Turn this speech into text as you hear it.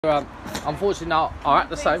Unfortunately now are at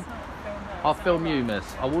the same. I'll film you, miss.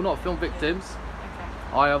 I will not film victims.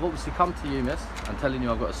 Okay. I have obviously come to you, miss, and telling you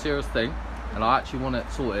I've got a serious thing and I actually want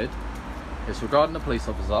it sorted. It's regarding a police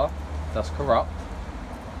officer that's corrupt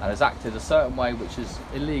and has acted a certain way which is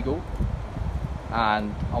illegal,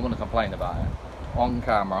 and I want to complain about it on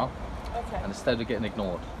camera. Okay. And instead of getting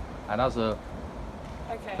ignored. And as a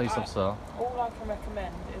police officer, all I can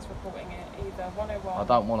recommend is reporting it either 101. I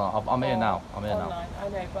don't want to. I'm here now. I'm here online. now. I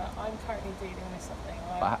know, but I'm currently dealing with something.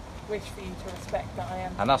 I wish for you to respect that I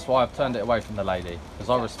am. And that's why I've turned it away from the lady, because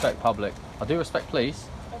I respect public. I do respect police,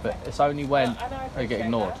 but it's only when they get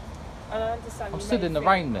ignored. That. And I understand. I'm stood in the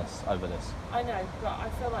rain, miss, over this. I know, but I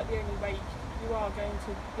feel like the only way you are going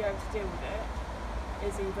to be able to deal with it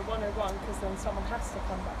is either 101, because then someone has to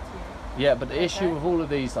come back to you. Yeah, but the issue with all of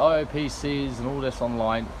these IOPCs and all this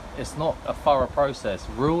online, it's not a thorough process.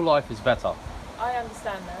 Real life is better. I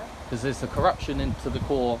understand that. Because there's the corruption into the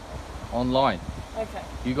core online. Okay.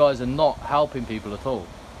 You guys are not helping people at all.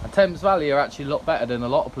 And Thames Valley are actually a lot better than a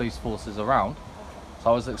lot of police forces around. Okay. So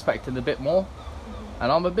I was expecting a bit more.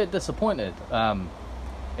 And I'm a bit disappointed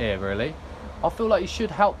here, really. I feel like you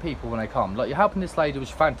should help people when they come. Like, you're helping this lady, which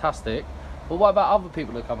is fantastic. But what about other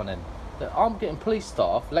people that are coming in? I'm getting police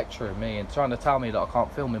staff lecturing me and trying to tell me that I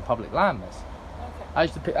can't film in public land, miss.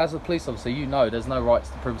 Okay. As a police officer, you know there's no rights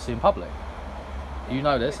to privacy in public. You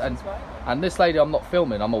know this, and this lady I'm not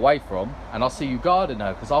filming, I'm away from, and I see you guarding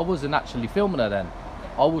her because I wasn't actually filming her then.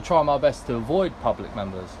 I will try my best to avoid public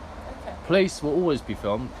members. Okay. Police will always be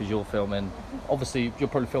filmed because you're filming. Obviously, you're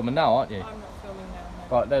probably filming now, aren't you? I'm not filming now, no.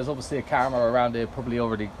 But there's obviously a camera around here probably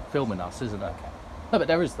already filming us, isn't there? Okay. No, but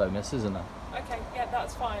there is though, miss, isn't there? Okay, yeah,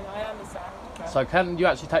 that's fine, I understand. Okay. So can you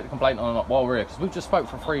actually take the complaint on while we're here? Because we've just spoke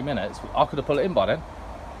for 3 minutes. I could have put it in by then.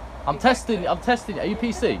 I'm testing. Are you PC? I am a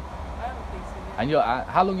PC. Yeah. And you're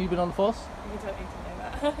how long have you been on the force? You don't need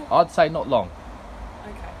to know that. I'd say not long.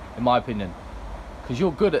 Okay. In my opinion, because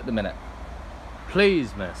you're good at the minute.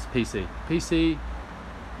 Please, miss, PC,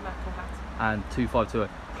 and 2520.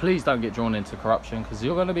 Please don't get drawn into corruption, because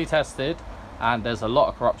you're going to be tested, and there's a lot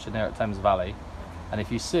of corruption here at Thames Valley. And if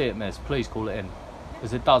you see it, miss, please call it in,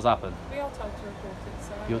 because it does happen. We are told to report it,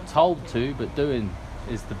 so you're told to, but doing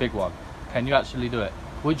is the big one. Can you actually do it?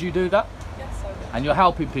 Would you do that? Yes, I would. And you're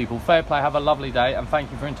helping people. Fair play. Have a lovely day, and thank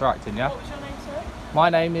you for interacting. Yeah. What was your name, sir? My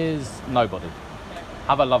name is Nobody.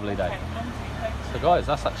 Have a lovely day. Okay. So guys,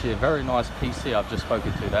 that's actually a very nice PC I've just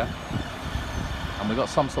spoken to there, and we've got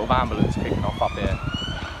some sort of ambulance kicking off up here.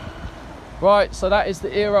 Right, so that is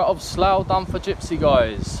the era of Slough done for Gypsy,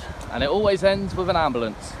 guys. And it always ends with an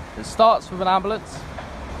ambulance. It starts with an ambulance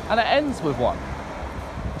and it ends with one.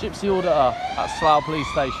 Gypsy Auditor at Slough Police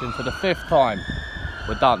Station for the 5th time.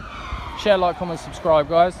 We're done. Share, like, comment, subscribe,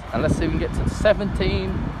 guys. And let's see if we can get to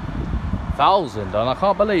 17,000. And I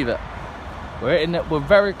can't believe it. We're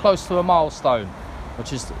very close to a milestone,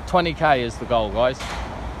 which is 20k is the goal, guys.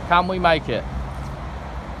 Can we make it?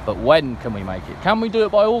 But when can we make it? Can we do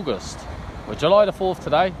it by August? We're July the 4th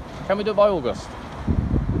today. Can we do it by August?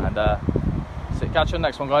 And catch you on the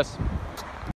next one, guys.